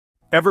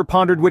Ever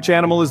pondered which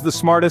animal is the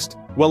smartest?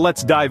 Well,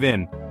 let's dive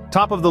in.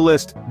 Top of the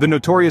list, the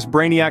notorious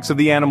brainiacs of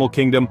the animal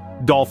kingdom,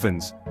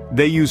 dolphins.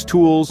 They use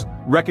tools,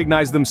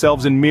 recognize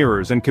themselves in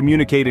mirrors, and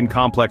communicate in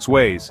complex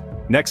ways.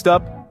 Next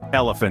up,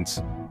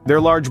 elephants.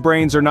 Their large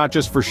brains are not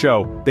just for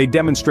show, they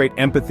demonstrate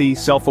empathy,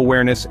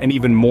 self-awareness, and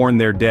even mourn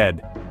their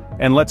dead.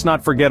 And let's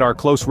not forget our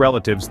close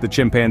relatives, the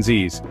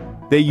chimpanzees.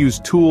 They use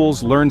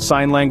tools, learn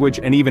sign language,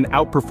 and even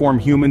outperform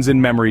humans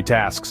in memory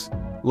tasks.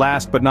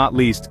 Last but not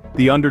least,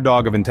 the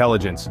underdog of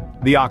intelligence,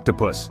 the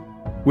octopus.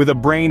 With a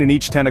brain in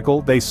each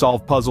tentacle, they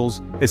solve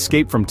puzzles,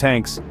 escape from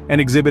tanks, and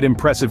exhibit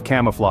impressive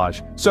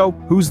camouflage. So,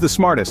 who's the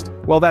smartest?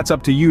 Well, that's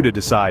up to you to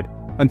decide.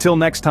 Until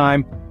next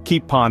time,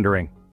 keep pondering.